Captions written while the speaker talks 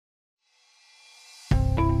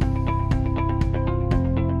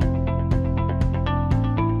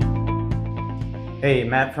Hey,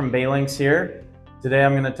 Matt from Bay-Lynx here. Today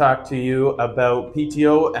I'm going to talk to you about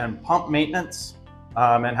PTO and pump maintenance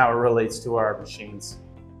and how it relates to our machines.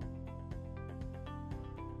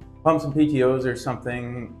 Pumps and PTOs are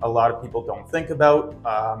something a lot of people don't think about.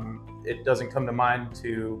 It doesn't come to mind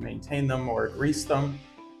to maintain them or grease them.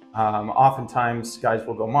 Oftentimes guys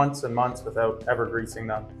will go months and months without ever greasing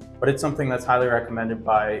them, but it's something that's highly recommended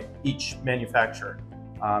by each manufacturer.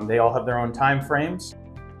 They all have their own time frames,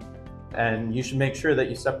 and you should make sure that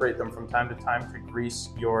you separate them from time to time to grease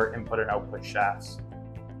your input and output shafts.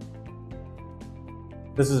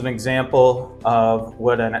 This is an example of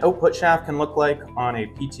what an output shaft can look like on a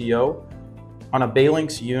PTO. On a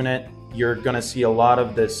Bay-Lynx unit, you're going to see a lot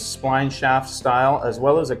of this spline shaft style as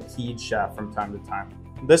well as a keyed shaft from time to time.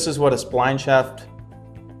 This is what a spline shaft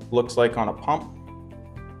looks like on a pump.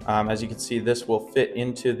 As you can see, this will fit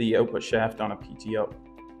into the output shaft on a PTO.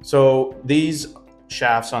 So these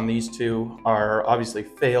shafts on these two are obviously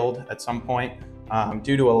failed at some point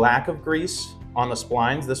due to a lack of grease on the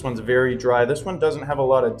splines. This one's very dry. This one doesn't have a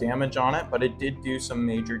lot of damage on it, but it did do some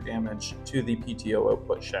major damage to the PTO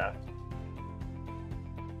output shaft.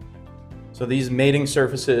 So these mating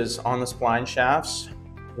surfaces on the spline shafts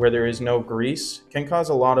where there is no grease can cause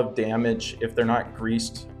a lot of damage if they're not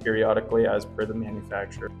greased periodically as per the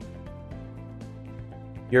manufacturer.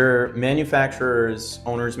 Your manufacturer's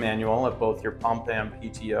owner's manual of both your pump and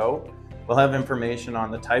PTO will have information on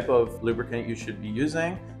the type of lubricant you should be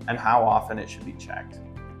using and how often it should be checked.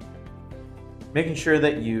 Making sure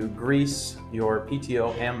that you grease your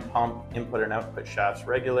PTO and pump input and output shafts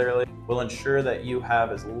regularly will ensure that you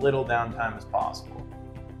have as little downtime as possible.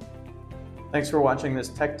 Thanks for watching this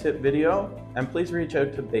tech tip video, and please reach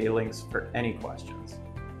out to Bay-Lynx for any questions.